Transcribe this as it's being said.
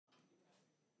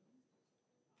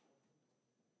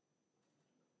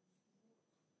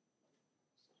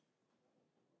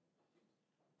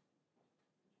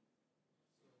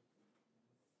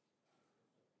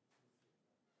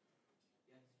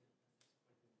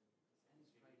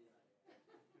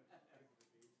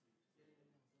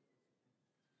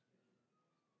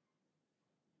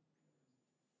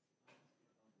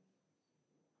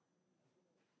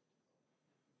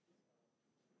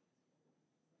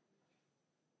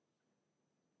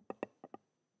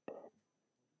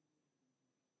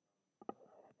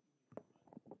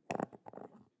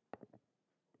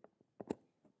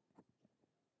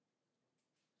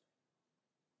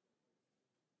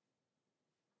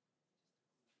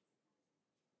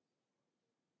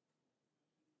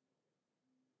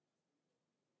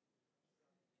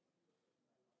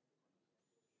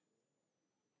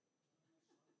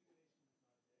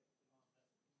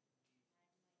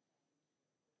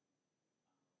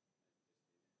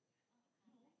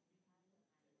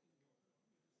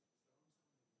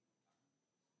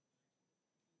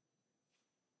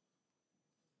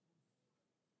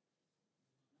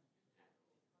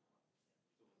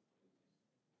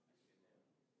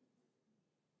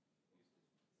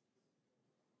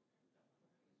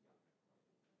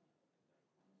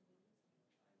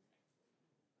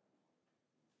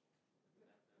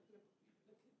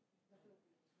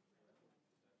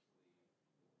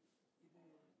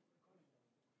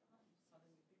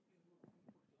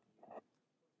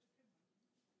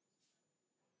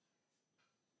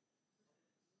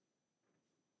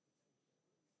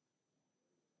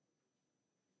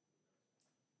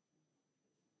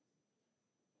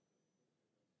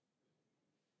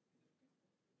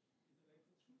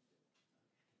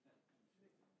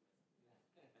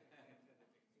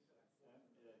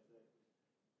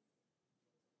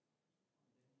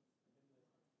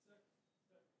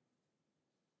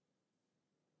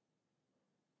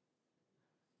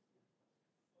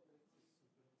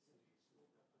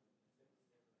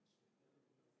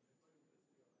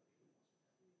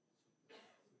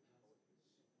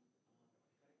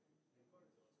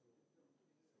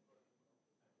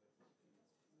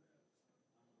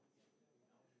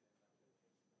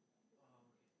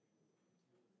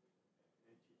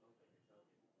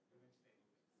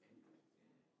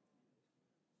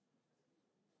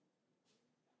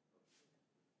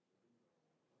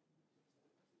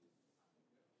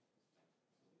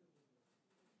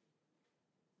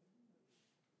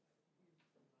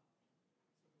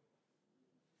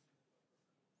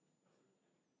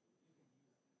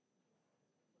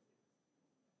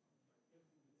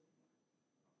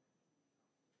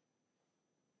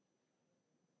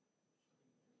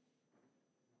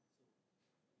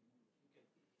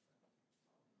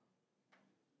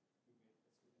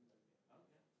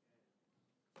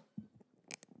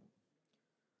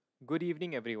Good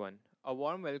evening, everyone. A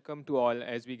warm welcome to all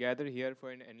as we gather here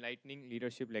for an enlightening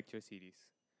leadership lecture series.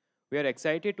 We are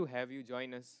excited to have you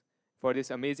join us for this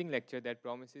amazing lecture that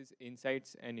promises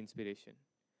insights and inspiration.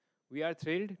 We are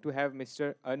thrilled to have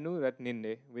Mr. Anu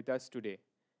Rathninde with us today.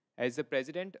 As the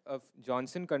president of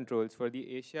Johnson Controls for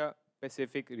the Asia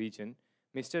Pacific region,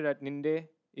 Mr. Rathninde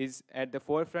is at the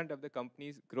forefront of the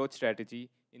company's growth strategy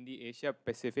in the Asia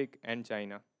Pacific and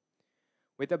China.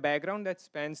 With a background that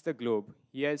spans the globe,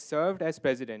 he has served as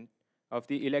president of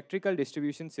the Electrical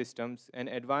Distribution Systems and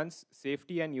Advanced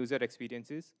Safety and User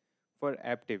Experiences for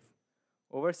Aptiv,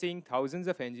 overseeing thousands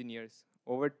of engineers,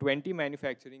 over 20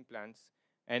 manufacturing plants,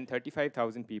 and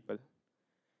 35,000 people.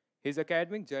 His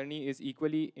academic journey is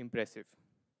equally impressive.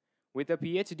 With a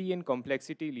PhD in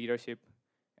complexity leadership,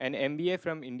 an MBA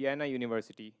from Indiana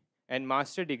University, and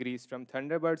master degrees from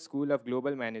Thunderbird School of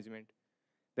Global Management,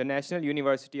 the National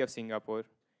University of Singapore.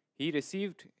 He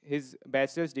received his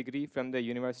bachelor's degree from the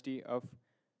University of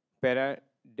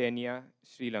Peradeniya,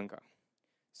 Sri Lanka.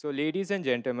 So, ladies and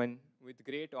gentlemen, with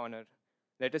great honor,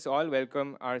 let us all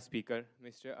welcome our speaker,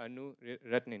 Mr. Anu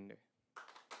Rathninde.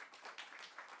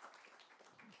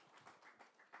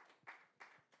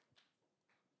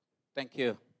 Thank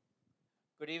you.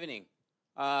 Good evening.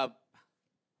 Thank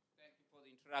you for the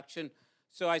introduction.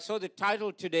 So I saw the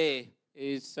title today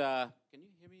is, can you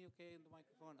hear me okay in the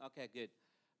microphone? Okay, good.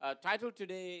 Title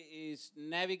today is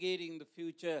Navigating the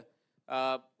Future.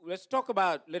 Let's talk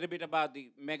a little bit about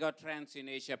the mega trends in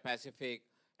Asia Pacific,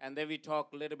 and then we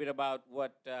talk a little bit about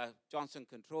what Johnson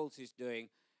Controls is doing.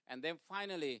 And then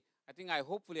finally,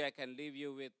 hopefully I can leave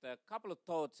you with a couple of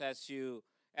thoughts as you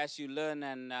learn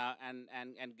and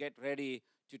get ready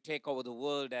to take over the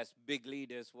world as big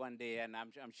leaders one day, and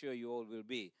I'm sure you all will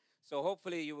be. So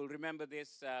hopefully you will remember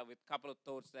this with a couple of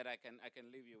thoughts that I can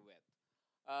leave you with.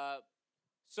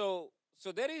 So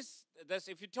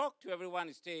if you talk to everyone,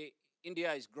 you say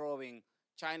India is growing,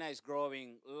 China is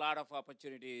growing, a lot of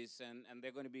opportunities, and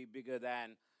they're going to be bigger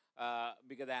than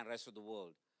rest of the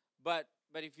world. But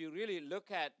if you really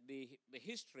look at the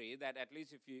history, that at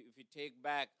least if you take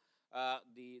back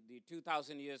the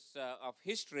 2,000 years of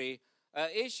history,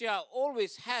 Asia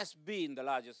always has been the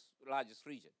largest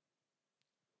region.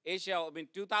 Asia,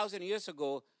 2,000 years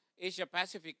ago, Asia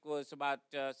Pacific was about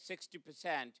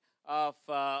 60% of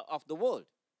the world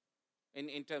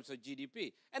in terms of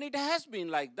GDP. And it has been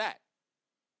like that.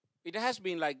 It has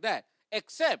been like that,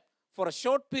 except for a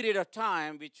short period of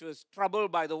time, which was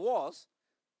troubled by the wars,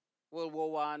 World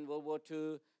War I, World War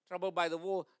II, troubled by the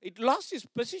war, it lost its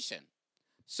position.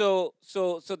 So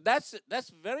that's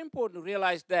very important to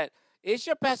realize that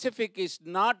Asia Pacific is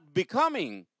not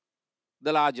becoming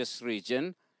the largest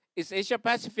region. It's Asia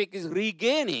Pacific is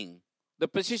regaining the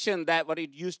position that what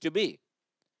it used to be.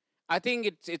 I think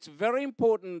it's very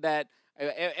important that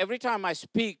every time I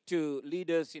speak to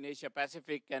leaders in Asia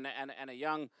Pacific and a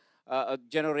young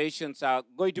generations are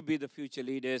going to be the future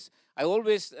leaders, I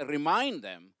always remind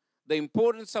them the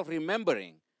importance of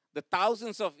remembering the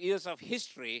thousands of years of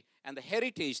history and the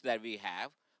heritage that we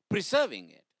have, preserving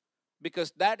it,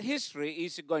 because that history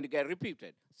is going to get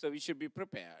repeated. So we should be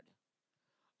prepared.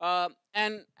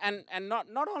 And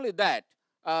not only that,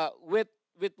 with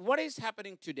what is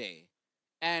happening today,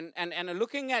 and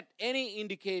looking at any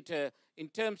indicator in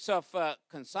terms of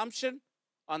consumption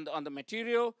on the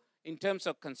material, in terms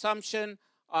of consumption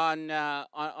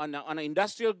on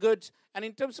industrial goods, and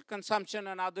in terms of consumption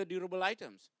on other durable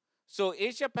items. So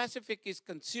Asia Pacific is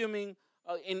consuming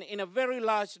in a very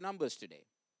large numbers today.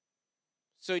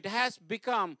 So it has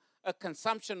become a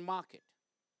consumption market.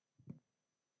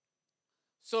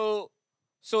 So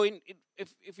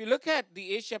if you look at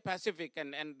the Asia Pacific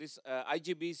and this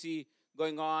IGBC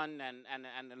going on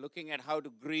and looking at how to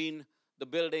green the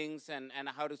buildings and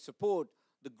how to support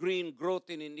the green growth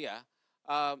in India,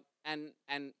 and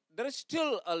there is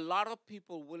still a lot of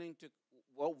people wanting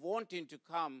to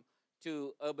come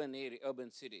to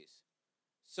urban cities.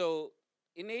 So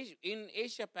in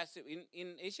Asia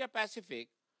Pacific,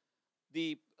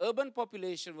 the urban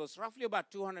population was roughly about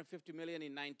 250 million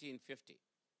in 1950.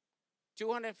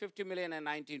 250 million in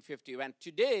 1950, and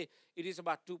today it is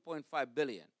about 2.5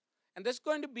 billion. And there's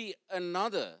going to be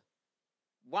another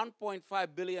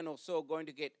 1.5 billion or so going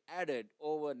to get added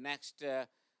over next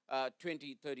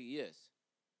 20, 30 years.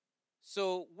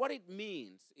 So what it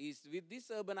means is with this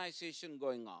urbanization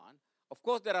going on, of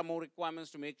course there are more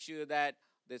requirements to make sure that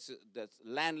there's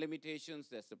land limitations,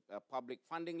 there's a public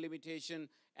funding limitation,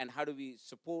 and how do we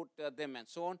support them and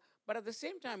so on. But at the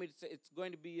same time, it's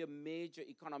going to be a major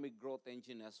economic growth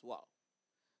engine as well.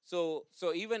 So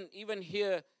even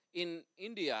here in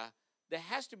India, there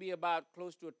has to be about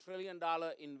close to $1 trillion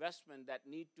investment that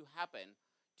need to happen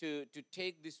to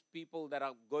take these people that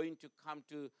are going to come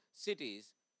to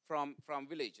cities from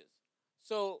villages.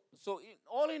 So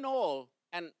all in all,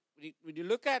 and when you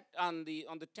look at on the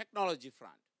technology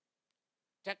front,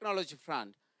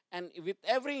 and with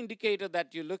every indicator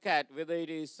that you look at, whether it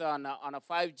is on a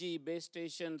 5G base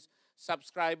stations,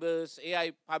 subscribers,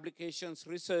 AI publications,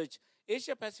 research,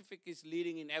 Asia Pacific is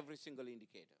leading in every single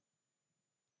indicator.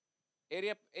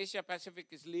 Asia Pacific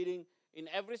is leading in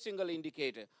every single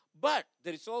indicator. But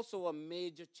there is also a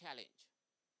major challenge.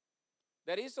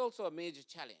 There is also a major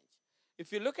challenge.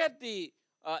 If you look at the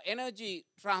energy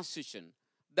transition,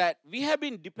 that we have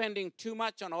been depending too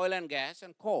much on oil and gas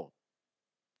and coal.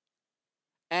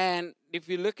 And if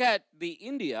you look at the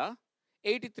India,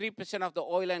 83% of the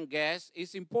oil and gas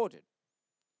is imported.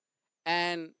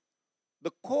 And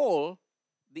the coal,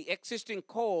 the existing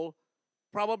coal,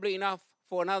 probably enough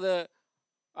for another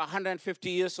 150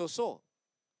 years or so.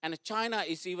 And China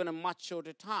is even a much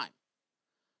shorter time.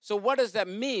 So what does that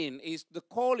mean is the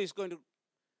coal is going to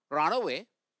run away,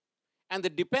 and the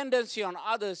dependency on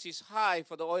others is high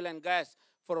for the oil and gas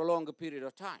for a longer period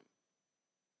of time.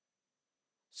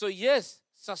 So yes,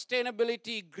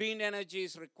 sustainability, green energy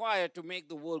is required to make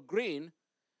the world green,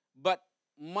 but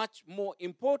much more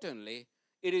importantly,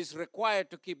 it is required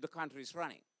to keep the countries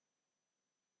running.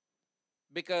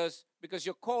 Because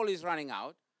your coal is running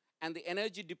out and the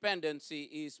energy dependency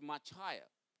is much higher.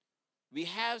 We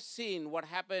have seen what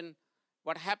happened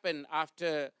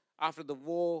after the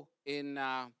war in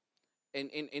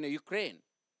Ukraine.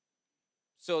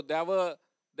 So there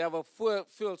were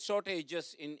fuel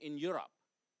shortages in Europe.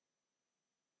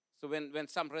 So when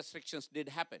some restrictions did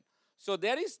happen. So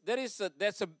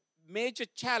there's a major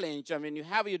challenge. I mean, you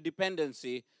have your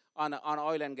dependency on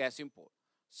oil and gas import.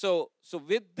 So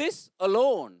with this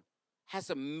alone has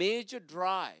a major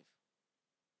drive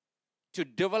to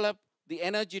develop the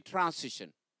energy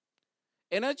transition.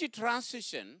 Energy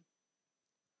transition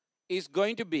is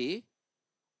going to be,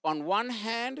 on one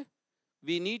hand,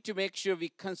 we need to make sure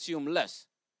we consume less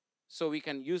so we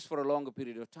can use for a longer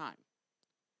period of time.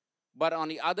 But on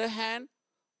the other hand,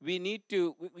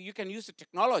 you can use the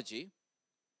technology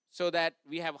so that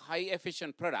we have high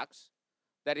efficient products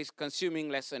that is consuming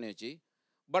less energy.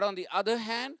 But on the other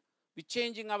hand, we're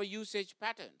changing our usage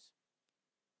patterns.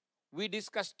 We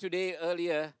discussed today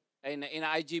earlier in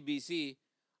IGBC,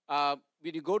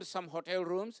 when you go to some hotel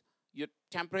rooms, your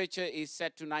temperature is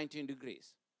set to 19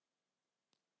 degrees.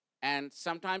 And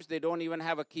sometimes they don't even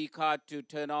have a key card to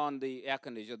turn on the air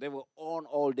conditioner. They were on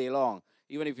all day long,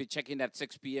 even if you check in at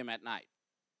 6 p.m. at night.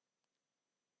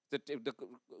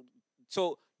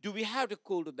 So do we have to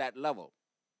cool to that level?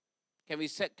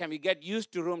 Can we get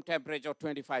used to room temperature of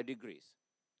 25 degrees?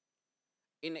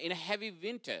 In a heavy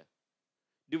winter,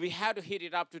 do we have to heat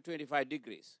it up to 25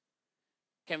 degrees?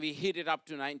 Can we heat it up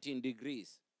to 19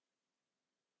 degrees?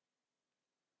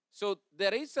 So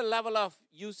there is a level of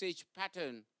usage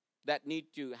pattern that need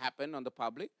to happen on the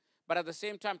public, but at the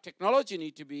same time, technology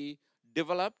need to be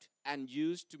developed and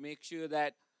used to make sure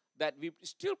that we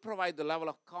still provide the level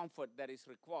of comfort that is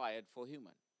required for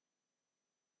human.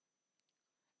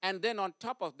 And then on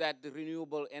top of that, the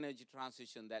renewable energy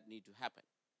transition that need to happen.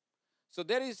 So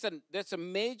there's a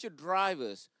major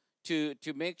drivers to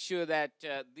make sure that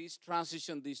these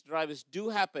drivers do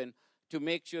happen to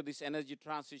make sure this energy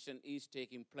transition is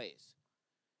taking place.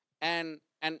 And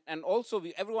also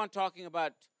everyone talking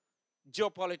about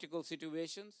geopolitical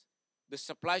situations, the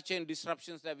supply chain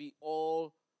disruptions that we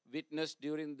all witnessed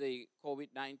during the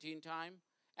COVID-19 time,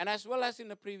 and as well as in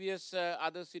the previous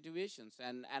other situations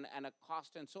and a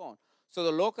cost and so on. So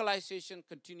the localization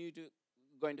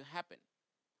going to happen.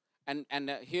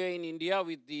 And here in India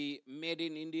with the Made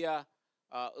in India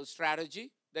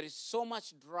strategy, there is so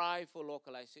much drive for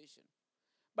localization.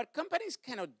 But companies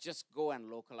cannot just go and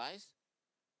localize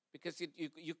because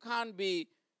you can't be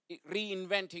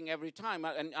reinventing every time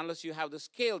unless you have the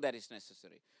scale that is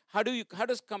necessary. How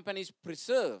does companies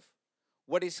preserve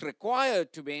what is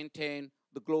required to maintain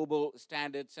the global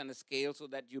standards and the scale so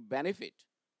that you benefit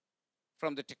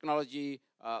from the technology,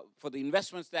 for the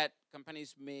investments that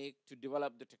companies make to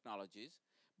develop the technologies,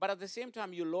 but at the same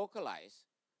time you localize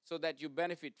so that you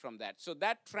benefit from that. So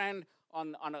that trend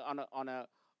on a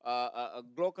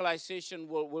globalization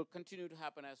will continue to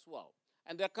happen as well.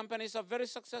 And their companies are very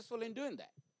successful in doing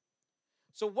that.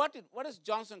 So what does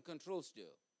Johnson Controls do?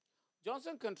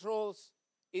 Johnson Controls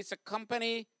is a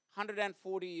company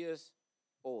 140 years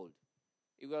old.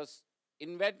 It was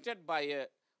invented by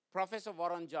Professor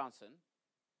Warren Johnson,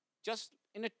 just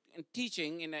in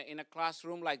teaching in a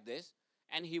classroom like this,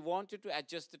 and he wanted to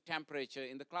adjust the temperature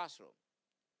in the classroom.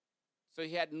 So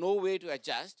he had no way to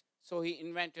adjust, so he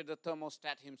invented the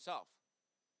thermostat himself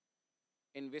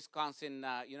in Wisconsin,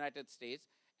 United States.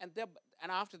 And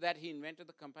after that, he invented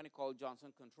the company called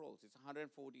Johnson Controls. It's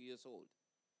 140 years old.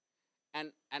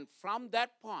 And from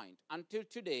that point until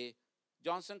today,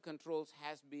 Johnson Controls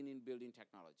has been in building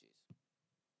technologies.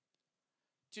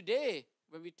 Today,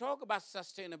 when we talk about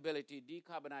sustainability,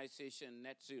 decarbonization,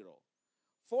 net zero,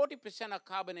 40% of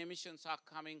carbon emissions are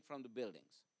coming from the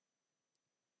buildings.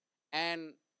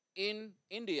 And in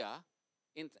India,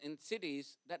 in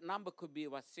cities, that number could be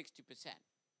about 60%.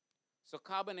 So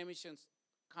carbon emissions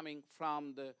coming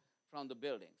from the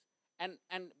buildings. And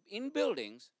in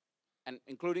buildings, and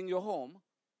including your home,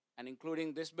 and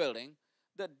including this building,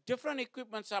 the different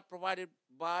equipments are provided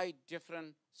by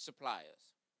different suppliers.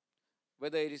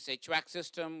 Whether it is HVAC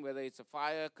system, whether it's a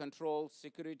fire control,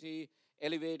 security,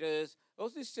 elevators,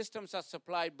 those these systems are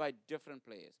supplied by different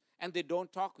players, and they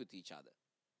don't talk with each other.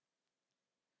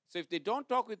 So if they don't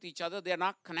talk with each other, they're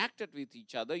not connected with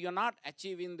each other, you're not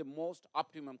achieving the most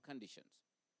optimum conditions.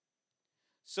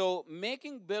 So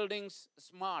making buildings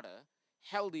smarter,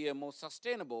 healthier, more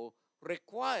sustainable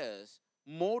requires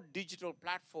more digital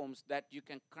platforms that you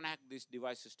can connect these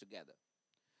devices together.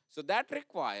 So that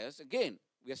requires, again,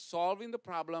 we are solving the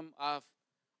problem of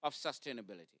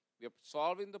sustainability. We are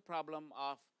solving the problem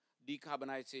of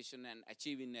decarbonization and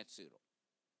achieving net zero.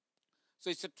 So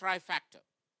it's a trifactor.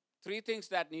 Three things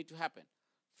that need to happen.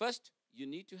 First, you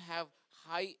need to have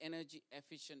high energy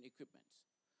efficient equipment.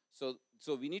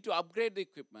 So we need to upgrade the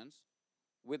equipment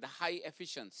with high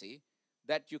efficiency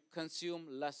that you consume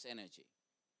less energy.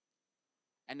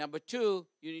 And number two,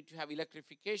 you need to have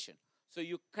electrification. So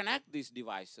you connect these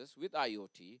devices with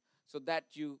IoT so that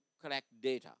you collect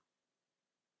data.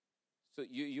 So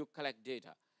you collect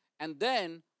data. And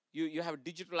then you have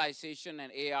digitalization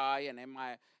and AI and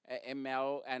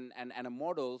ML and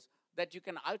models that you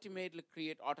can ultimately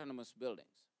create autonomous buildings.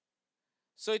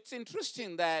 So it's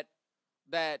interesting that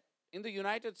in the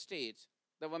United States,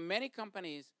 there were many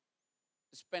companies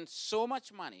spent so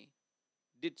much money,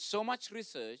 did so much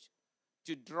research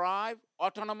to drive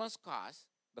autonomous cars,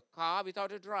 the car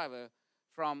without a driver,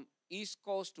 from East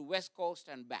Coast to West Coast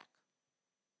and back.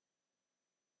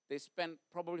 They spent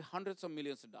probably hundreds of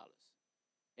millions of dollars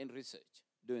in research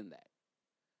doing that.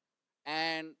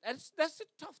 And that's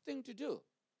a tough thing to do.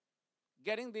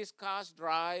 Getting these cars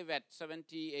drive at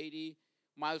 70, 80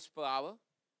 miles per hour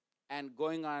and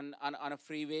going on a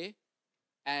freeway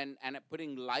and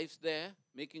putting lives there,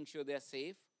 making sure they're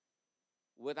safe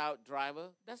without driver,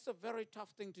 that's a very tough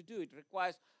thing to do. It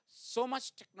requires so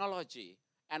much technology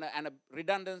and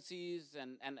redundancies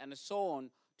and so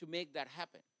on to make that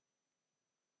happen.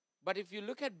 But if you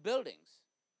look at buildings,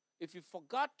 if you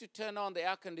forgot to turn on the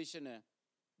air conditioner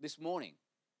this morning,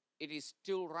 it is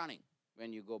still running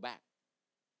when you go back.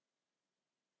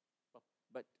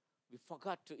 But we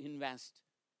forgot to invest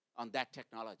on that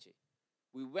technology.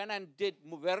 We went and did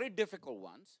very difficult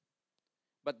ones,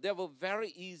 but there were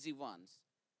very easy ones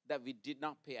that we did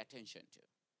not pay attention to.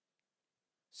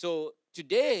 So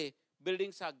today,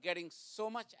 buildings are getting so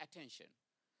much attention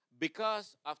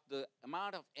because of the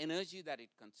amount of energy that it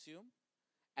consumes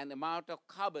and the amount of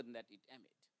carbon that it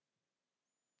emits.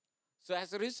 So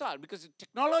as a result, because the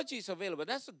technology is available,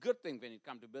 that's a good thing when it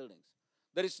comes to buildings.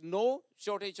 There is no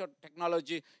shortage of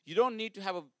technology. You don't need to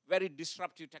have a very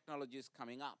disruptive technologies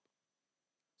coming up.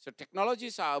 So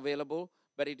technologies are available,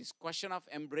 but it is a question of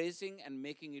embracing and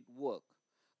making it work.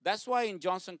 That's why in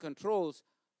Johnson Controls,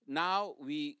 now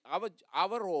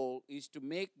our role is to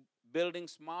make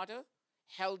buildings smarter,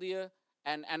 healthier,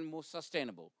 and more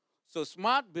sustainable. So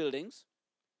smart buildings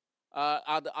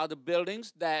are the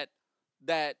buildings that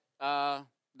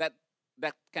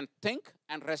can think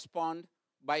and respond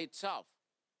by itself,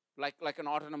 like an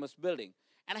autonomous building.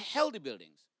 And healthy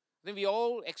buildings. I think we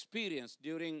all experienced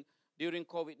during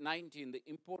COVID-19 the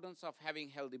importance of having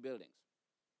healthy buildings.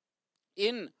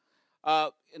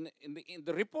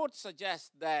 The report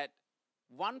suggests that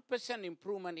 1%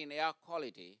 improvement in air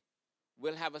quality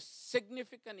will have a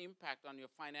significant impact on your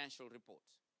financial reports.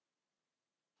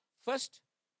 First,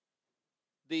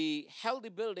 the healthy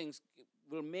buildings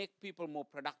will make people more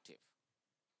productive.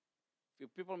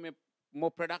 If people make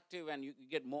more productive and you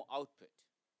get more output.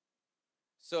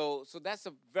 So that's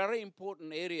a very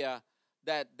important area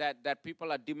that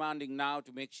people are demanding now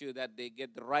to make sure that they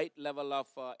get the right level of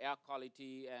air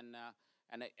quality and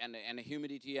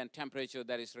humidity and temperature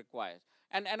that is required.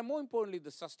 And more importantly, the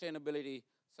sustainability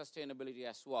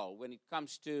as well. When it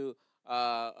comes to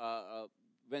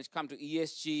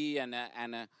ESG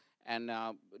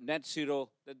net zero.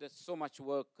 There's so much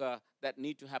work that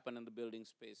need to happen in the building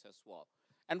space as well.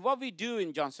 And what we do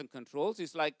in Johnson Controls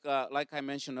is like I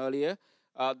mentioned earlier,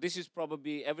 this is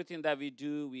probably everything that we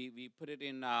do. We put it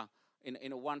in a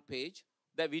one page.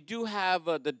 That we do have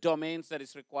the domains that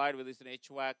is required, whether it's an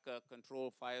HVAC,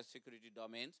 control, fire, security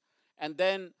domains, and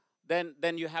then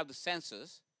you have the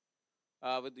sensors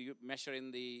with the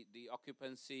measuring the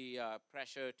occupancy,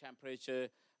 pressure, temperature,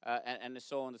 and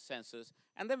so on, the sensors,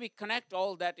 and then we connect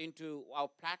all that into our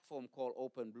platform called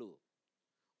OpenBlue.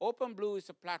 OpenBlue is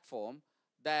a platform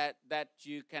that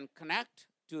you can connect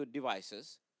to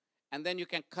devices, and then you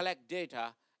can collect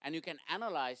data, and you can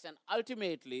analyze, and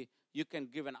ultimately you can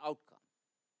give an outcome.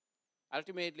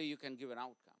 Ultimately, you can give an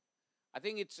outcome. I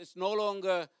think it's no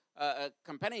longer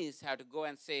companies have to go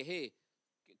and say, hey,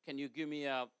 can you give me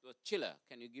a chiller?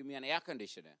 Can you give me an air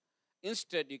conditioner?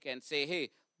 Instead, you can say, hey,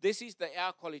 this is the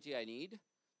air quality I need.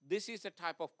 This is the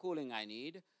type of cooling I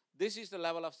need. This is the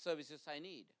level of services I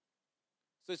need.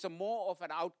 So it's a more of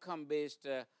an outcome-based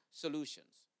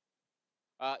solutions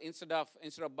instead of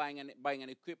buying an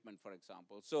equipment, for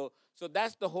example. So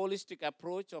that's the holistic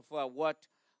approach of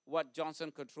what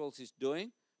Johnson Controls is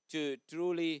doing to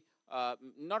truly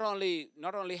not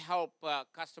only help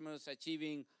customers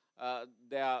achieving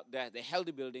their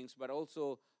healthy buildings, but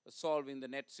also solving the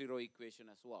net zero equation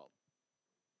as well.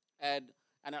 And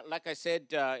like I said,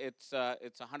 it's a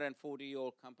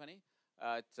 140-year-old company.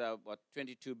 It's what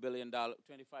 $25 billion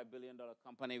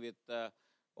company with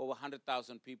over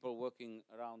 100,000 people working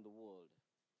around the world.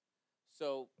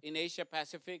 So in Asia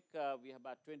Pacific, we have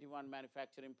about 21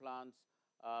 manufacturing plants,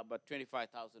 about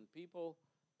 25,000 people,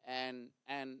 and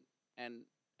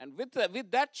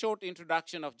with that short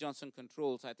introduction of Johnson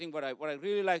Controls, I think what I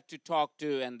really like to talk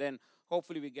to, and then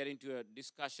hopefully we get into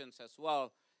discussions as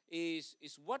well, is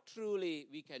what truly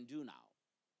we can do now,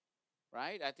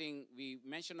 right? I think we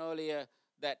mentioned earlier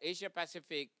that Asia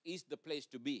Pacific is the place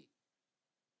to be.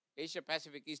 Asia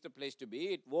Pacific is the place to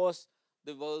be. It was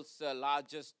the world's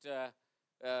largest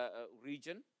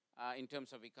region in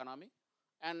terms of economy.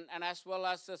 And as well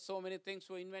as so many things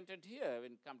were invented here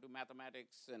when it comes to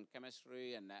mathematics and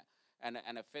chemistry and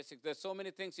physics. There's so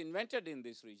many things invented in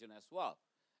this region as well.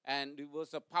 And it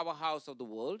was a powerhouse of the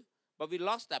world, but we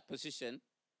lost that position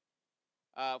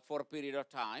for a period of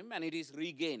time, and it is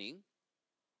regaining.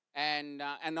 And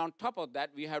on top of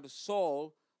that, we have to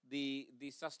solve the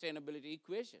sustainability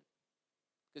equation.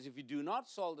 Because if we do not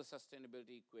solve the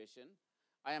sustainability equation,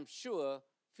 I am sure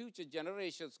future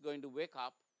generations are going to wake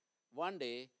up one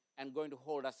day and going to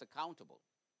hold us accountable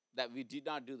that we did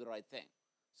not do the right thing.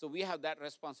 So we have that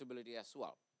responsibility as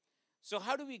well. So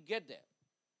how do we get there?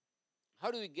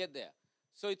 How do we get there?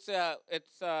 So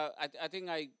I think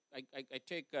I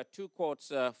take two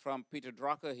quotes from Peter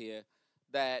Drucker here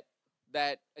that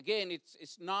again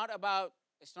it's not about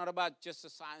just the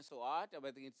science or art, but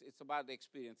I think it's about the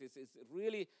experience. It's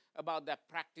really about that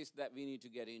practice that we need to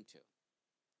get into.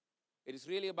 It is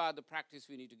really about the practice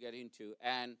we need to get into.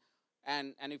 And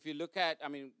if you look at, I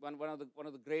mean, one of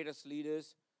the greatest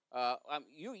leaders,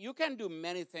 you can do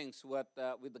many things with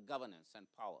the governance and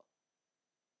power.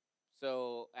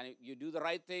 So, and if you do the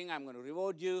right thing, I'm going to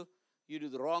reward you. You do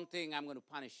the wrong thing, I'm going to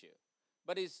punish you.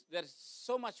 But there's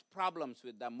so much problems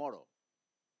with that model.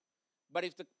 But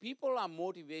if the people are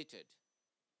motivated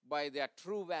by their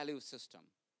true value system,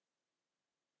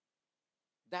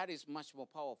 that is much more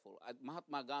powerful.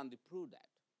 Mahatma Gandhi proved that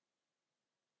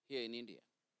here in India.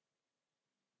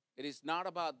 It is not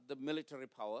about the military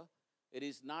power. It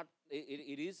is not.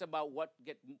 It is about what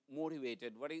get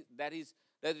motivated. That is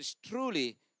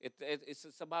truly.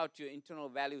 It's about your internal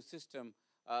value system.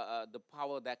 The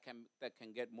power that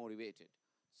can get motivated.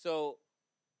 So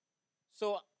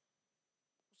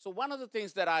one of the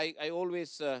things that I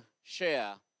always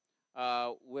share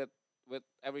with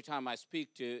every time I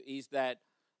speak to is that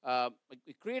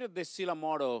we created this SILA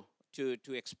model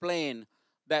to explain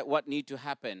that what need to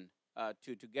happen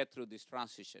to get through this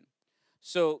transition.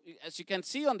 So as you can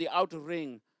see on the outer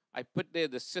ring, I put there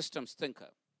the systems thinker.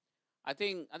 I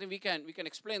think we can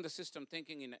explain the system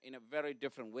thinking in a very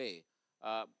different way,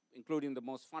 including the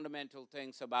most fundamental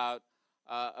things about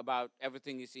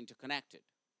everything is interconnected.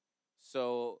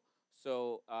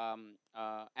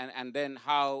 And then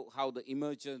how the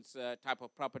emergence type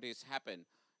of properties happen,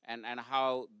 and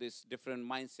how this different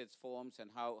mindsets forms, and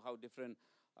how different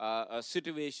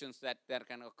situations that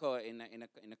can occur in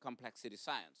a complexity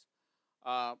science.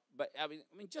 But I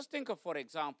mean, just think of, for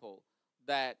example,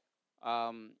 that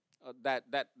in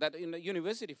a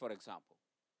university, for example,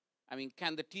 I mean,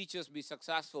 can the teachers be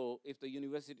successful if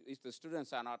the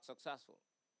students are not successful?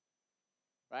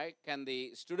 right? Can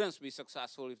the students be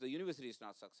successful if the university is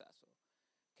not successful?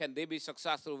 Can they be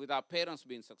successful without parents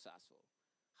being successful?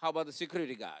 How about the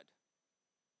security guard?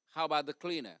 How about the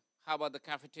cleaner? How about the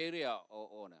cafeteria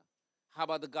owner? How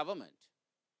about the government?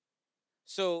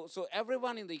 So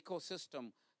everyone in the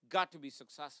ecosystem got to be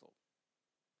successful.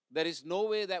 There is no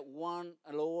way that one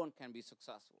alone can be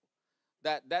successful.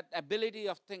 That ability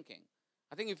of thinking.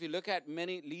 I think if you look at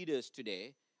many leaders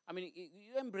today, I mean,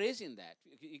 you're embracing that.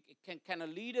 Can a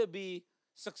leader be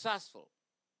successful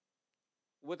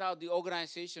without the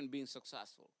organization being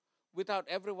successful, without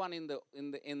everyone in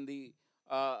the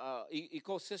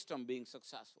ecosystem being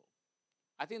successful?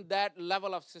 I think that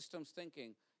level of systems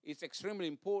thinking is extremely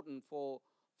important for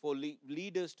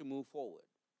leaders to move forward.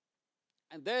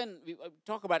 And then we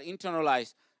talk about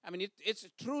internalize. I mean, it's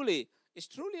truly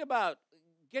about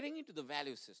getting into the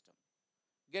value system.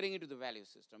 Getting into the value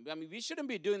system. I mean, we shouldn't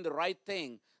be doing the right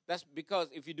thing. That's because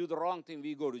if you do the wrong thing,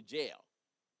 we go to jail.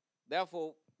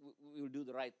 Therefore, we will do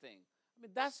the right thing. I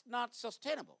mean, that's not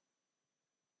sustainable.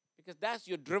 Because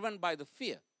you're driven by the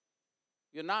fear.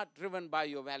 You're not driven by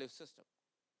your value system.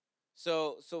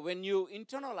 So when you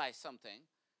internalize something,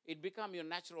 it becomes your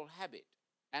natural habit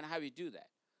and how you do that.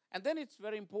 And then it's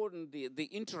very important, the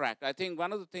interact. I think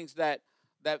one of the things that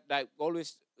I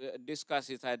always discuss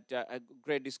is I had a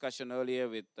great discussion earlier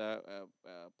with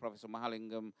Professor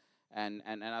Mahalingam and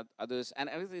others. And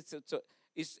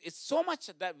it's so much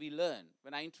that we learn.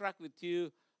 When I interact with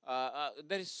you,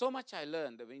 there is so much I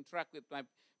learn. When I interact with my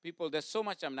people, there's so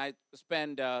much. I mean, I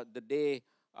spend the day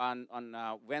on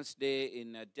Wednesday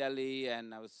in Delhi,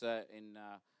 and I was in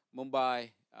Mumbai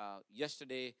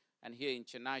yesterday, and here in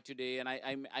Chennai today. And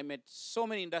I met so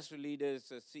many industry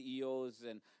leaders, CEOs,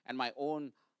 and my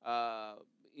own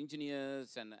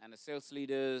engineers and sales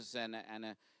leaders and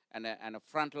a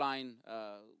frontline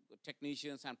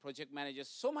technicians and project managers.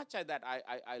 So much of that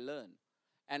I learned.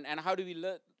 And how do we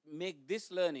make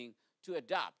this learning to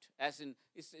adapt? As in,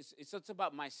 it's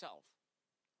about myself.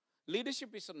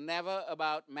 Leadership is never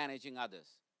about managing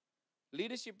others.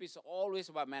 Leadership is always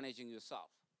about managing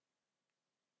yourself.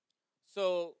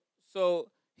 So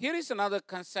here is another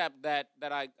concept that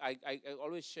I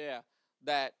always share,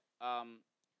 that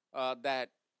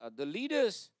the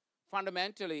leaders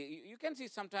fundamentally, you can see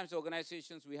sometimes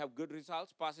organizations, we have good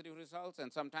results, positive results,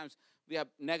 and sometimes we have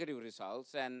negative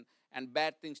results, and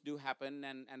bad things do happen,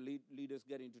 and leaders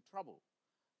get into trouble.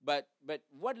 But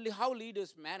how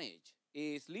leaders manage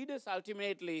is leaders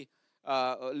ultimately,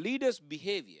 leaders'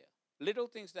 behavior, little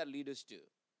things that leaders do,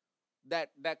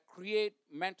 that create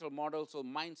mental models or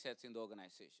mindsets in the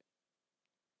organization.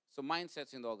 So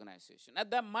mindsets in the organization. And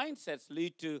that mindsets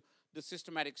lead to the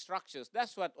systematic structures.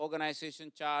 That's what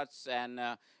organization charts and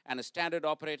standard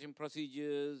operating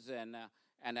procedures and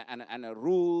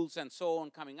rules and so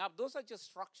on coming up. Those are just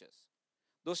structures.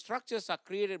 Those structures are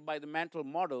created by the mental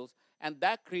models, and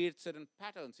that creates certain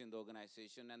patterns in the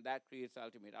organization, and that creates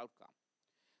ultimate outcome.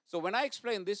 So when I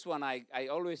explain this one, I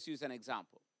always use an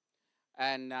example.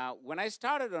 And when I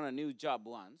started on a new job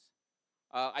once,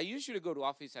 I usually go to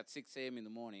office at 6 a.m. in the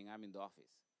morning. I'm in the office.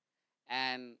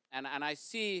 And I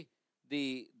see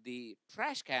the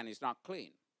trash can is not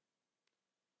clean.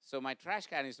 So my trash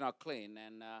can is not clean.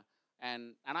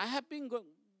 And I have been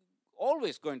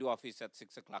always going to office at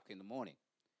 6 o'clock in the morning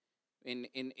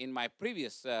in my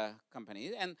previous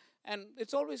company. And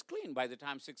it's always clean by the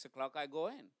time 6 o'clock I go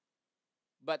in.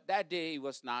 But that day it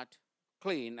was not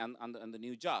clean on the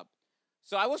new job.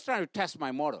 So I was trying to test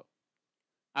my model.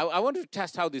 I wanted to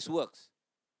test how this works.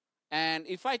 And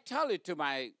if I tell it to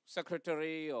my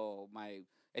secretary or my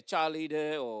HR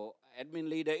leader or admin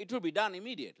leader, it will be done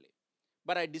immediately.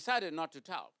 But I decided not to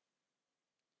tell.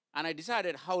 And I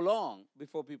decided how long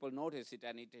before people notice it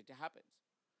and it happens.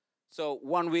 So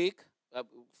 1 week,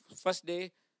 first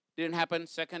day didn't happen,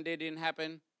 second day didn't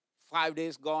happen, 5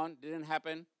 days gone, didn't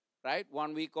happen, right?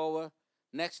 1 week over,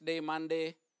 next day,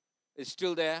 Monday, is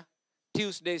still there,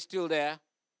 Tuesday still there,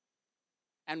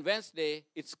 and Wednesday,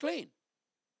 it's clean.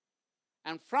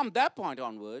 And from that point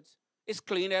onwards, it's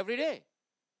clean every day.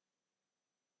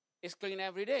 It's clean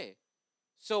every day.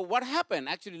 So what happened?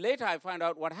 Actually, later I found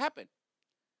out what happened.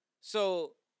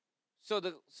 So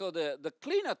the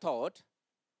cleaner thought,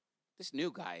 this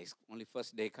new guy is only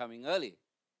first day coming early.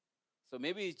 So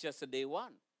maybe it's just a day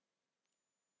one.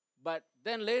 But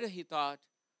then later he thought,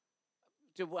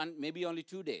 maybe only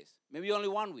 2 days, maybe only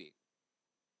 1 week.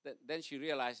 Then she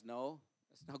realized, no,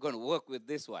 it's not going to work with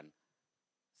this one.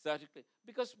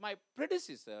 Because my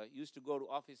predecessor used to go to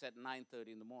office at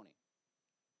 9:30 in the morning.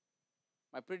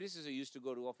 My predecessor used to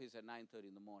go to office at 9:30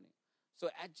 in the morning. So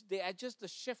they adjust the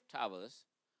shift hours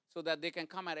so that they can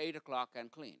come at 8 o'clock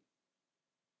and clean.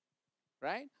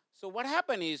 right? So what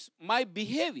happened is my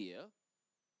behavior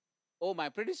or my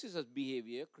predecessor's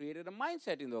behavior created a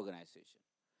mindset in the organization.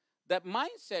 That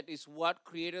mindset is what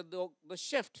created the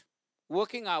shift,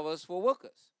 working hours for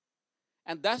workers.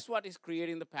 And that's what is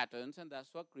creating the patterns, and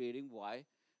that's what creating why.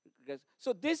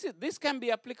 So this can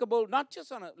be applicable not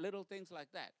just on little things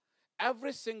like that.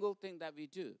 Every single thing that we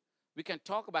do. We can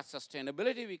talk about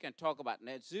sustainability, we can talk about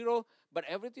net zero, but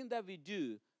everything that we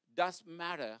do does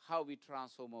matter how we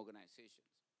transform organizations.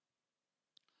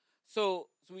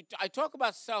 I talk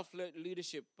about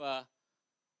self-leadership.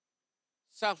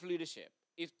 Self-leadership.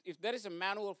 If there is a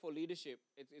manual for leadership,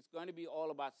 it's going to be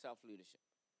all about self-leadership.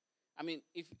 I mean,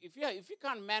 if you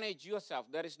can't manage yourself,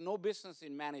 there is no business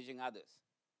in managing others.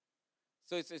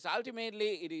 So it's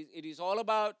ultimately it is all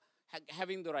about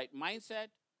having the right mindset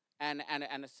and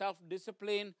a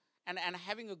self-discipline and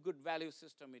having a good value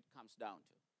system. It comes down to.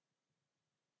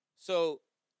 So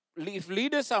if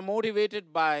leaders are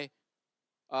motivated by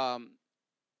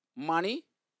money,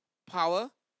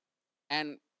 power,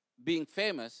 and being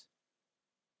famous,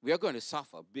 we are going to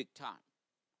suffer big time.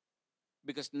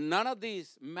 Because none of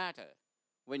these matter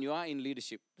when you are in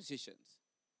leadership positions.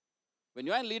 When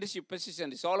you are in leadership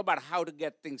positions, it's all about how to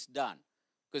get things done.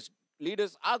 Because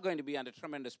leaders are going to be under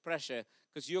tremendous pressure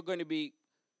because you're going to be,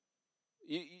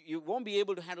 you won't be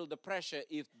able to handle the pressure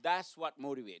if that's what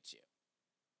motivates you.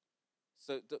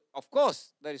 So, of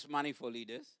course, there is money for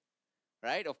leaders,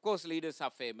 right? Of course, leaders are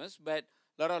famous, but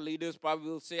a lot of leaders probably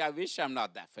will say, I wish I'm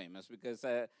not that famous because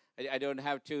I don't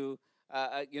have to,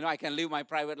 I can live my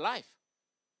private life,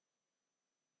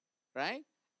 right?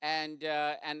 And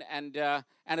the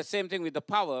same thing with the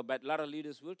power, but a lot of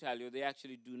leaders will tell you they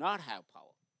actually do not have power.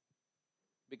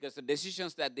 Because the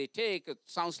decisions that they take, it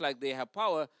sounds like they have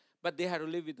power, but they have to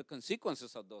live with the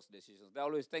consequences of those decisions. They're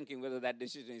always thinking whether that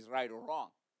decision is right or wrong.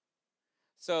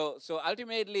 So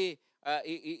ultimately,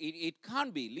 it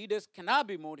can't be. Leaders cannot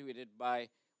be motivated by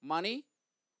money,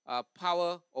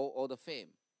 power, or the fame.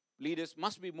 Leaders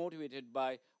must be motivated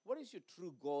by what is your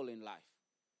true goal in life?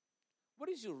 What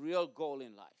is your real goal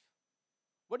in life?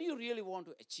 What do you really want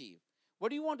to achieve? What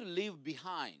do you want to leave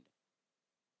behind?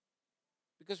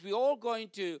 Because if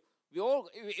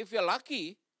you're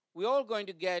lucky, we're all going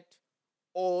to get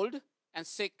old and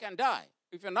sick and die.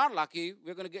 If you're not lucky,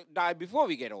 we're going to die before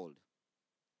we get old.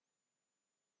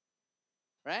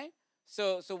 Right?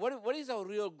 So what is our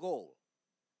real goal?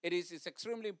 It's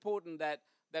extremely important that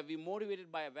we're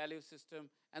motivated by a value system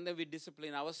and then we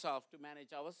discipline ourselves to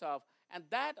manage ourselves. And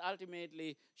that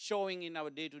ultimately showing in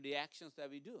our day-to-day actions that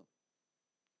we do.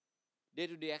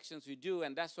 Day-to-day actions we do,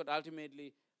 and that's what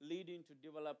ultimately leading to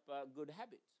develop good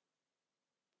habits.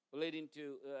 Leading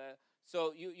to,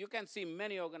 so you can see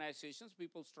many organizations,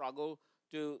 people struggle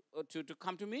to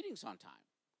come to meetings on time.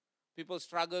 People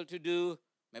struggle to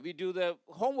maybe do the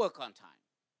homework on time.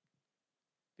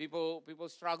 People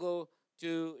struggle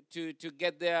to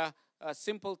get their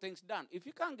simple things done. If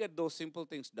you can't get those simple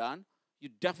things done, you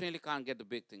definitely can't get the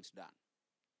big things done.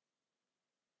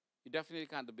 You definitely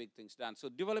can't get the big things done. So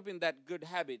developing that good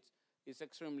habits is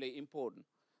extremely important.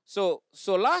 So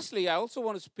lastly, I also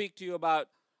want to speak to you about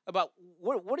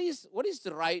what is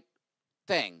the right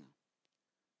thing.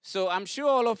 So I'm sure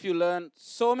all of you learned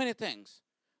so many things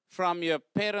from your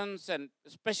parents and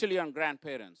especially on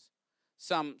grandparents.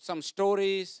 Some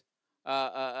stories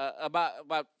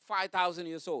about 5,000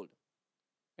 years old,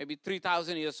 maybe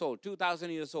 3,000 years old,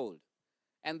 2,000 years old.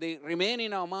 And they remain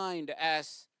in our mind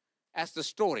as the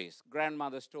stories,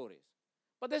 grandmother stories.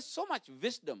 But there's so much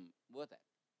wisdom with it.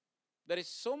 There is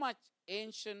so much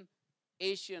ancient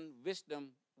Asian wisdom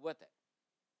with it.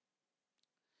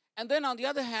 And then on the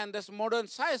other hand, there's modern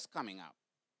science coming up.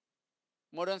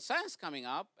 Modern science coming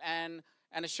up and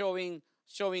showing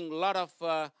a lot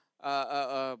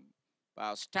of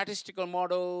statistical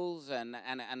models and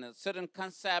certain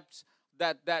concepts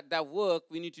that work.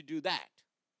 We need to do that.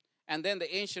 And then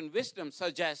the ancient wisdom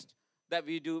suggests that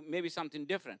we do maybe something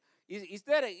different. Is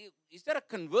there a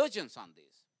convergence on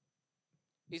this?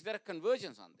 Is there a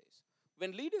convergence on this?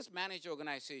 When leaders manage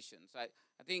organizations, I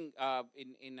think there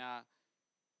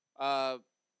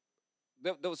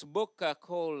was a book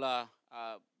called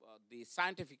The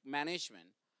Scientific Management,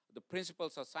 The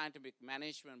Principles of Scientific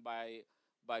Management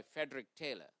by Frederick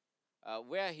Taylor,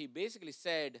 where he basically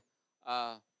said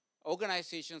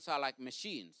organizations are like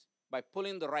machines. By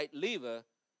pulling the right lever,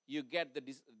 you get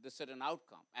the certain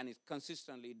outcome, and it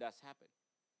consistently does happen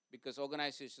because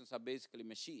organizations are basically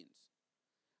machines.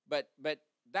 But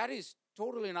that is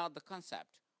totally not the concept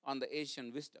on the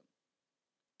ancient wisdom.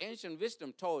 Ancient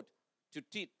wisdom taught to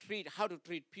treat how to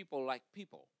treat people like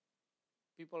people.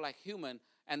 people like human,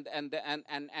 and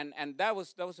that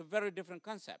was a very different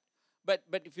concept. But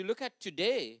if you look at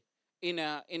today in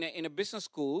a business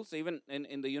schools, even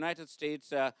in the United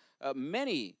States,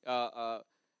 many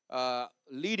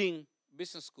leading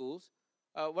business schools,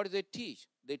 what do they teach?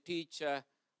 They teach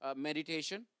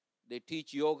meditation, they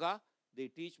teach yoga, they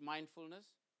teach mindfulness.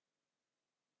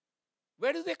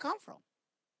 Where do they come from?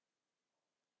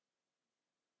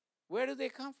 Where do they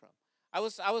come from? I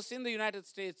was in the United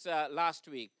States last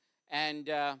week, and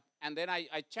then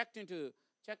I checked into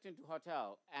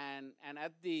hotel, and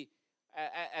at the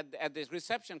at this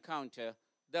reception counter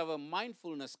there were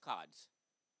mindfulness cards.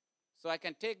 So I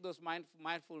can take those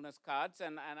mindfulness cards,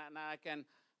 and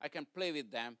I can play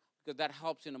with them, because that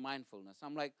helps in the mindfulness.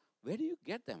 I'm like, where do you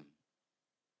get them?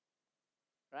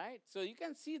 Right? So you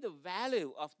can see the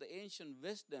value of the ancient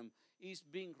wisdom is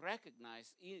being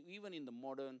recognized even in the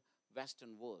modern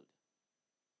Western world.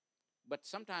 But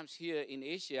sometimes here in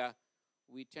Asia,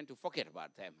 we tend to forget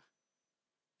about them.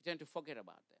 We tend to forget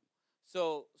about them.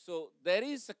 So there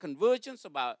is a convergence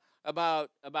about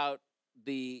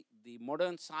the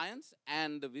modern science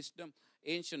and the wisdom,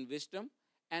 ancient wisdom,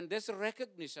 and there's a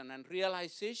recognition and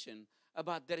realization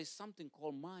about there is something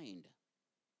called mind.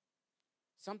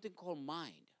 Something called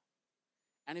mind.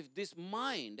 And if this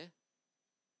mind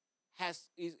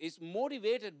is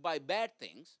motivated by bad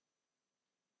things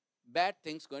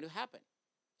going to happen.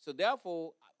 So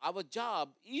therefore, our job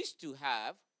is to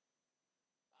have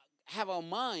our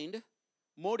mind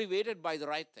motivated by the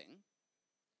right thing,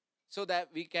 so that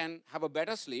we can have a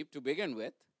better sleep to begin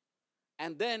with,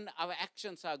 and then our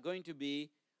actions are going to be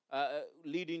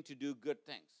leading to do good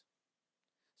things.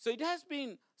 So it has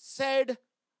been said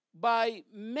by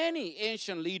many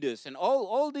ancient leaders, and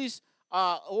all these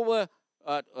are over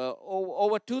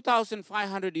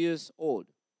 2,500 years old.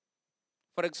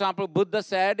 For example, Buddha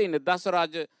said in the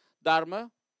Dasaraja Dharma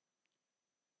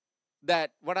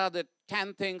that what are the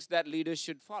 10 things that leaders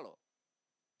should follow.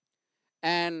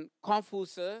 And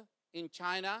Confucius in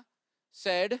China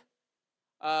said,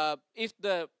 if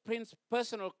the prince's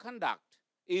personal conduct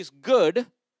is good,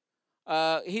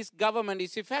 his government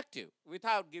is effective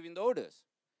without giving the orders.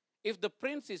 If the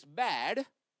prince is bad,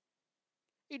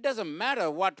 it doesn't matter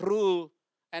what rule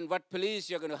and what police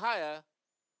you're going to hire,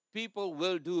 people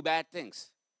will do bad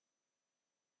things.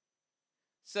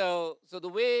 So the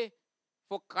way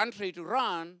for country to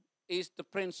run is the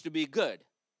prince to be good.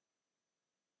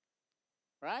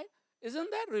 Right? Isn't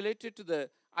that related to the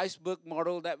iceberg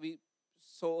model that we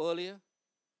saw earlier?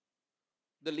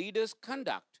 The leader's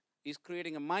conduct is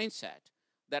creating a mindset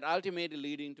that ultimately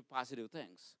leading to positive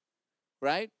things.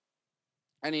 Right?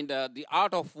 And in the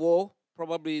Art of War,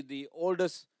 probably the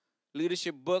oldest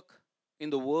leadership book in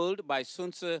the world by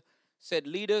Sun Tzu, said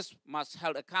leaders must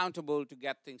held accountable to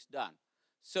get things done.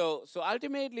 So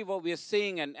ultimately what we are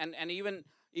seeing, and even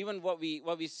what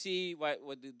we see,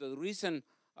 what the recent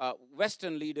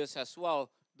Western leaders as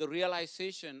well, the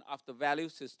realization of the value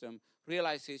system,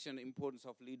 realization the importance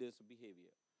of leaders' behavior.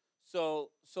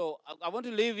 So I want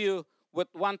to leave you with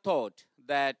one thought,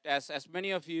 that as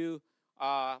many of you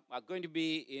are going to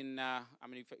be in,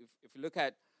 if you look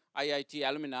at IIT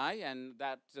alumni, and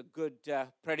that's a good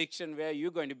prediction where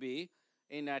you're going to be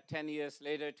in 10 years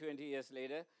later, 20 years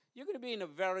later, you're going to be in a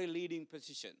very leading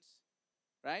positions,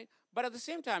 right? But at the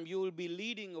same time, you will be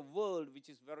leading a world which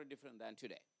is very different than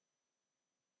today,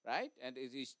 right? And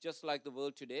it is just like the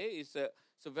world today is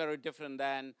so very different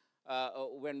than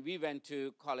when we went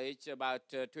to college about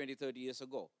 20, 30 years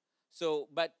ago. So,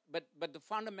 but the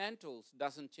fundamentals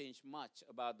doesn't change much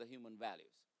about the human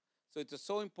values. So it's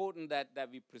so important that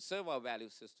we preserve our value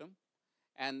system,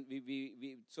 and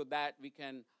we so that we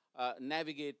can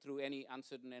navigate through any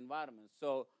uncertain environment.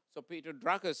 So Peter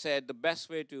Drucker said the best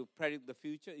way to predict the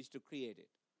future is to create it.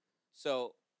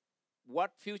 So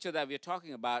what future that we're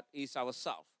talking about is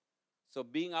ourselves. So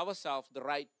being ourselves, the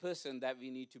right person that we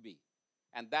need to be.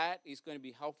 And that is going to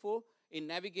be helpful in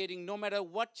navigating no matter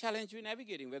what challenge we're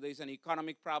navigating, whether it's an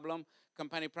economic problem,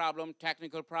 company problem,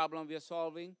 technical problem we are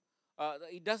solving.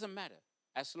 It doesn't matter.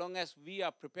 As long as we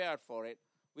are prepared for it,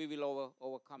 we will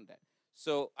overcome that.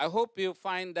 So I hope you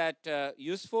find that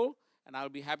useful, and I'll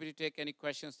be happy to take any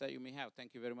questions that you may have.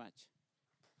 Thank you very much.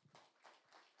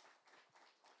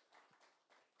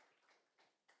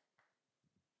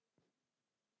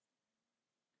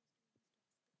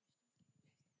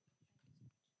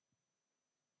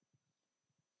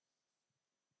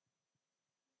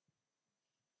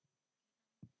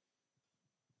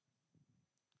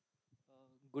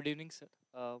 Good evening, sir.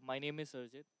 My name is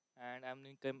Arjit, and I'm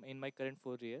in my current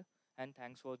 4th year. And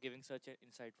thanks for giving such an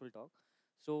insightful talk.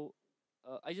 So,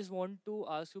 I just want to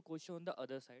ask you a question on the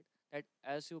other side. That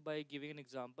as you by giving an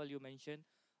example, you mentioned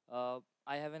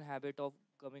I have an habit of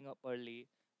coming up early,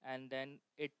 and then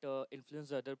it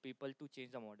influences other people to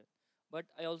change the model. But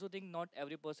I also think not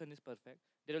every person is perfect.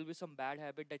 There will be some bad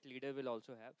habit that leader will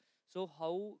also have. So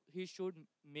how he should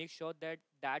make sure that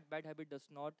that bad habit does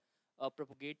not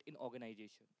propagate in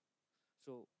organization.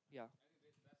 So yeah.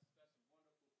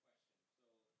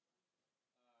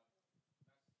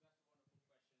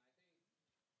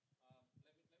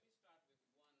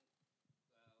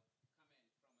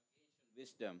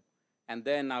 Wisdom, and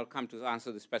then I'll come to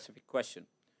answer the specific question.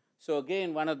 So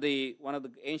again, one of the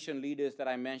ancient leaders that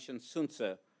I mentioned, Sun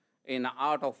Tzu, in The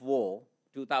Art of War,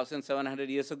 2,700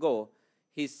 years ago,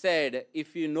 he said,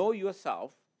 "If you know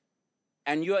yourself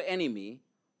and your enemy,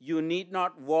 you need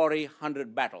not worry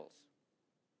 100 battles."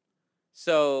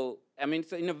 So I mean,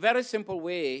 so in a very simple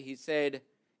way, he said,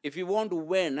 if you want to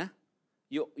win,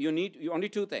 you need only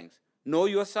two things: know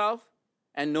yourself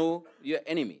and know your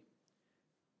enemy.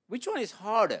 Which one is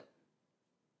harder?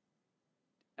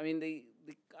 I mean, the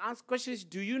question is,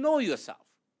 do you know yourself?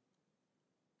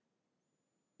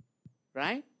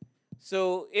 Right?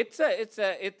 So that's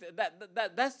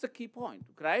the key point,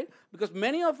 right? Because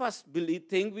many of us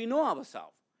think we know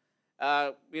ourselves.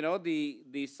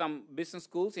 Some business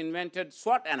schools invented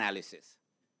SWOT analysis,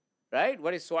 right?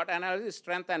 What is SWOT analysis?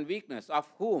 Strength and weakness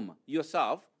of whom?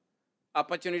 Yourself.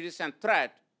 Opportunities and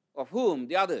threat of whom?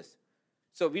 The others.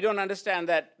 So we don't understand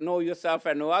that know yourself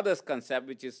and know others concept,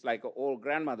 which is like an old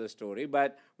grandmother story.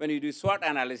 But when you do SWOT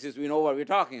analysis, we know what we're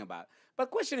talking about. But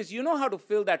the question is, you know how to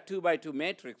fill that 2x2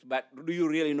 matrix, but do you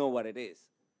really know what it is?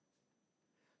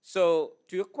 So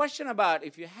to your question about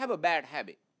if you have a bad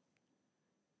habit,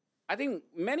 I think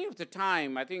many of the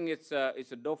time, I think it's a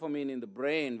dopamine in the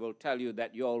brain will tell you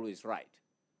that you're always right,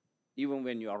 even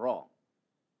when you're wrong.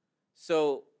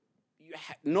 So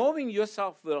knowing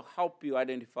yourself will help you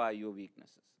identify your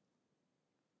weaknesses.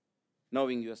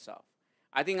 Knowing yourself.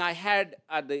 I think I had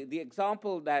the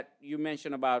example that you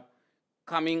mentioned about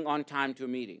coming on time to a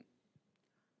meeting.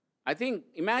 I think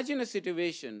imagine a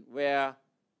situation where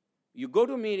you go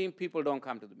to a meeting, people don't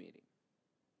come to the meeting,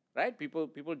 right?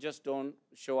 People just don't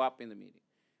show up in the meeting.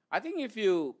 I think if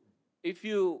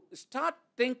you start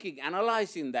thinking,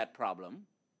 analyzing that problem,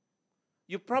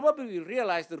 you probably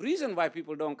realize the reason why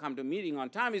people don't come to meeting on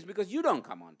time is because you don't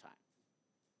come on time.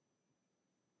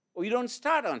 Or you don't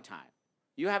start on time.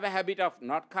 You have a habit of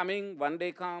not coming, one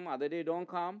day come, other day don't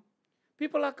come.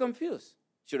 People are confused.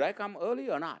 Should I come early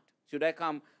or not? Should I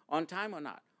come on time or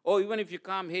not? Or even if you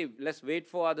come, hey, let's wait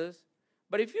for others.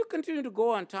 But if you continue to go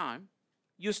on time,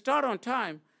 you start on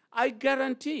time, I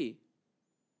guarantee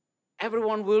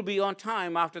everyone will be on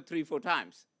time after 3-4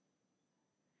 times.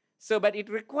 So, but it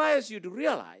requires you to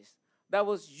realize that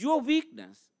was your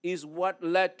weakness is what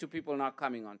led to people not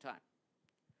coming on time.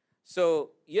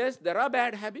 So, yes, there are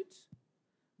bad habits,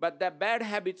 but that bad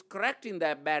habits, correcting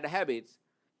that bad habits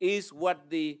is what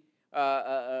the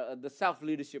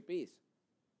self-leadership is.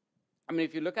 I mean,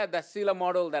 if you look at that SEALA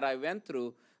model that I went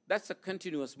through, that's a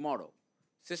continuous model.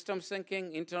 Systems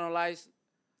thinking, internalize,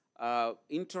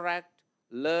 interact,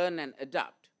 learn, and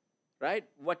adapt, right?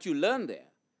 What you learn there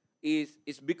is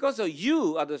because of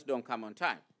you, others don't come on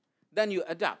time. Then you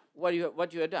adapt. What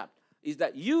you adapt is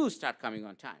that you start coming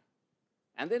on time.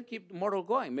 And then keep the model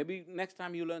going. Maybe next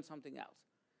time you learn something else.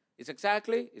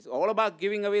 It's all about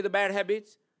giving away the bad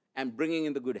habits and bringing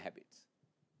in the good habits.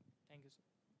 Thank you, sir.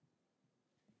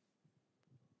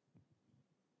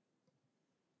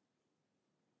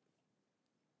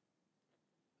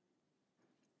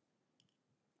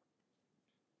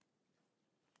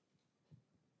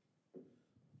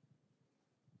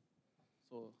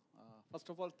 So, first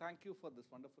of all, thank you for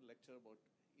this wonderful lecture about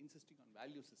insisting on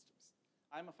value systems.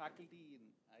 I'm a faculty in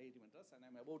IIT Madras, and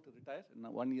I'm about to retire in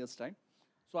 1 year's time.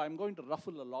 So I'm going to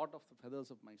ruffle a lot of the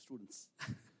feathers of my students.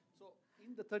 So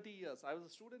in the 30 years, I was a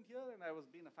student here, and I was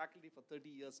being a faculty for 30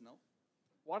 years now.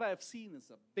 What I have seen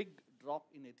is a big drop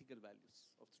in ethical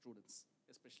values of students,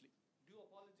 especially. Due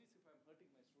apologies if I'm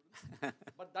hurting my students,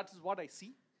 but that is what I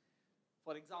see.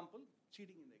 For example,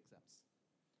 cheating in the exams.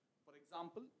 For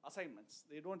example, assignments.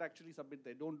 They don't actually submit.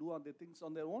 They don't do the things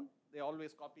on their own. They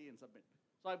always copy and submit.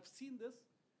 So I've seen this,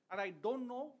 and I don't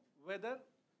know whether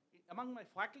among my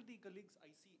faculty colleagues I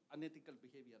see unethical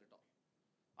behavior at all.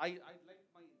 I'd like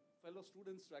my fellow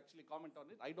students to actually comment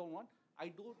on it. I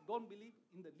don't believe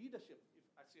in the leadership. If,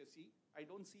 as you see, I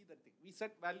don't see that thing. We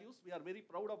set values. We are very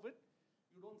proud of it.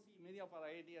 You don't see many of our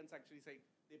IITians actually saying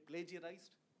they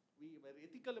plagiarized. We were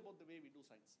ethical about the way we do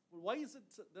science. But why is it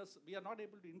we are not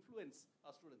able to influence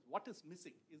our students? What is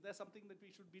missing? Is there something that we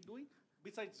should be doing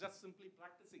besides just simply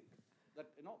practicing? that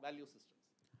value systems.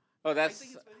 Oh, I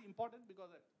think it's very important because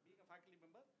being a faculty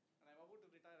member and I'm about to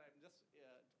retire, I'm just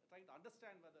trying to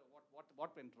understand whether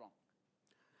what went wrong.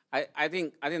 I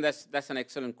think that's an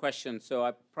excellent question. So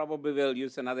I probably will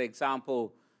use another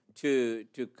example to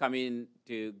come in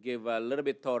to give a little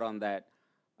bit thought on that.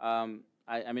 I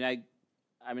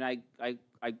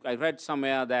read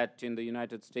somewhere that in the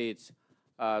United States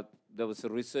there was a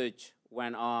research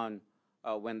went on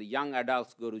when the young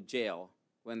adults go to jail,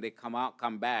 when they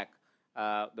come back,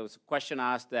 there was a question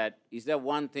asked that, is there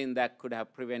one thing that could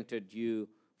have prevented you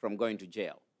from going to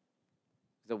jail?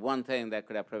 Is there one thing that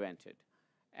could have prevented?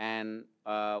 And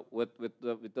with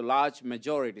the large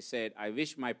majority said, I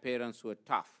wish my parents were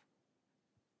tough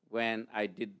when I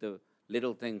did the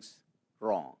little things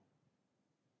wrong.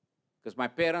 Because my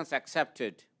parents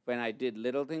accepted when I did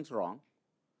little things wrong,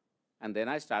 and then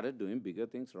I started doing bigger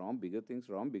things wrong, bigger things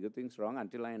wrong, bigger things wrong,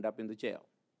 until I end up in the jail.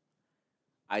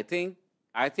 I think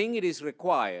it is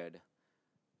required.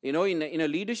 In a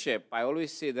leadership, I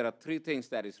always say there are three things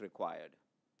that is required.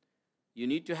 You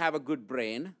need to have a good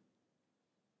brain,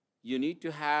 you need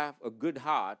to have a good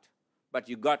heart, but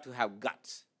you got to have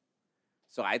guts.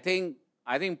 So I think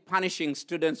punishing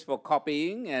students for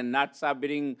copying and not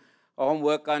submitting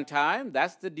homework on time,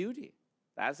 that's the duty.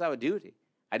 That's our duty.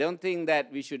 I don't think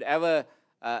that we should ever,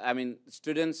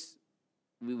 students,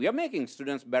 we are making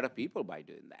students better people by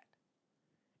doing that.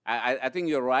 I think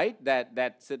you're right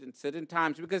that certain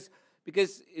times,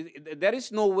 because there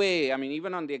is no way,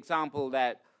 even on the example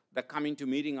that coming to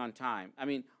meeting on time,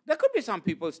 there could be some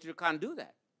people still can't do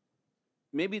that.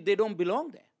 Maybe they don't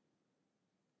belong there.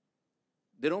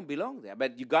 They don't belong there,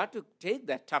 but you got to take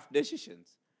that tough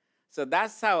decisions. So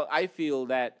that's how I feel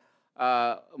that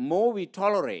more we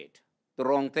tolerate the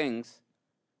wrong things,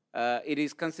 it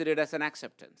is considered as an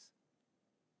acceptance.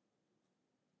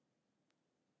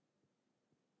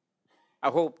 I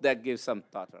hope that gives some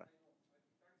thought.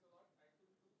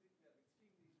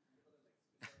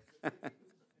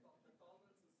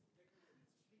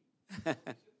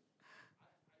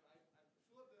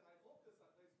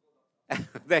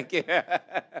 Thank you.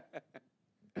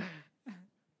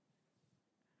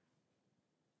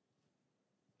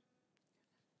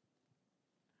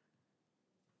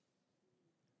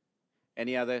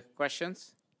 Any other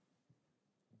questions?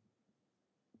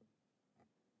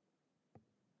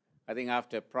 I think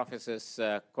after Professor's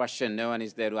question, no one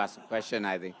is there to ask a question,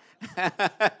 I think.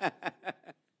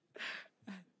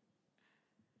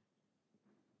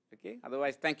 Okay,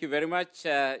 otherwise, thank you very much.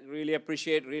 Really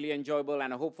appreciate, really enjoyable,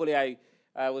 and hopefully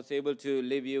I was able to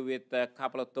leave you with a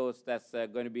couple of thoughts that's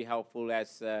going to be helpful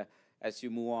as you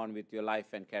move on with your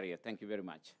life and career. Thank you very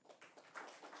much.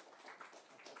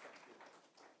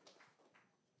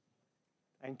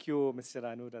 Thank you, Mr.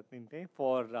 Rathninde,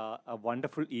 for a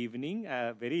wonderful evening,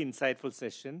 a very insightful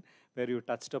session where you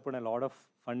touched upon a lot of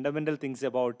fundamental things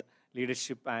about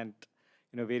leadership and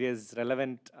various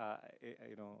relevant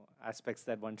aspects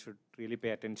that one should really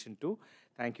pay attention to.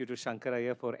 Thank you to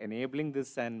Shankaraya for enabling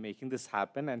this and making this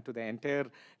happen, and to the entire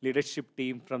leadership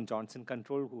team from Johnson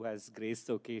Control who has graced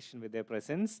the occasion with their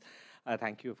presence.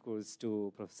 Thank you, of course,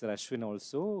 to Professor Ashwin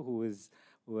also, who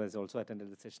has also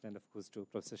attended the session, and of course to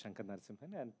Professor Shankar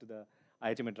Narasimhan, and to the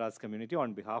IIT Madras community.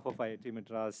 On behalf of IIT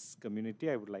Madras community,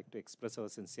 I would like to express our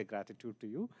sincere gratitude to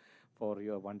you for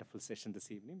your wonderful session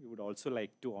this evening. We would also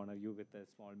like to honor you with a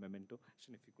small memento. If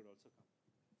you could also come.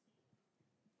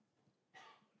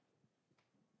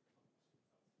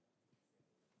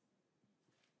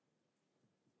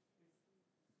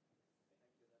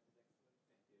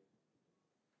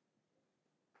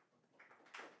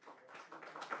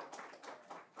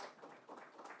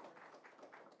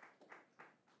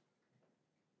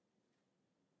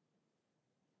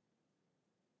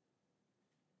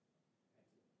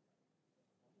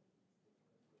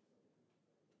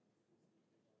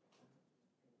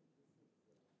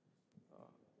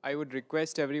 I would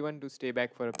request everyone to stay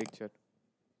back for a picture.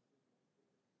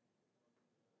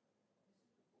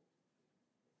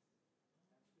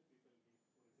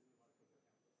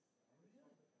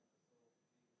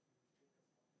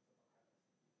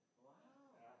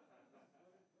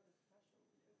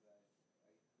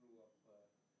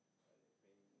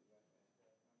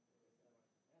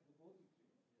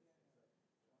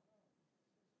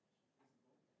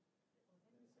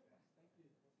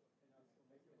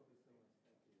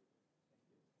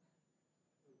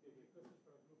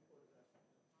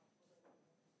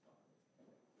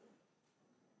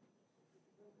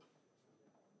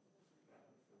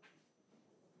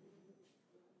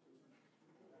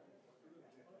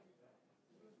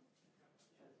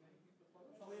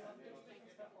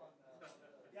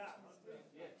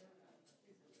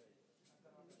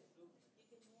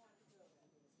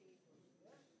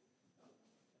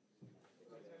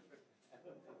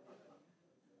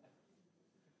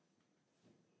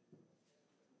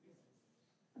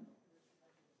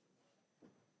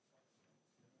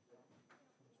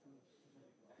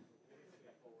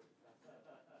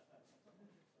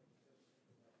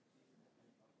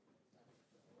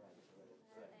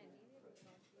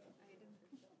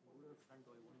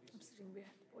 bring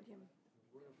behind the podium.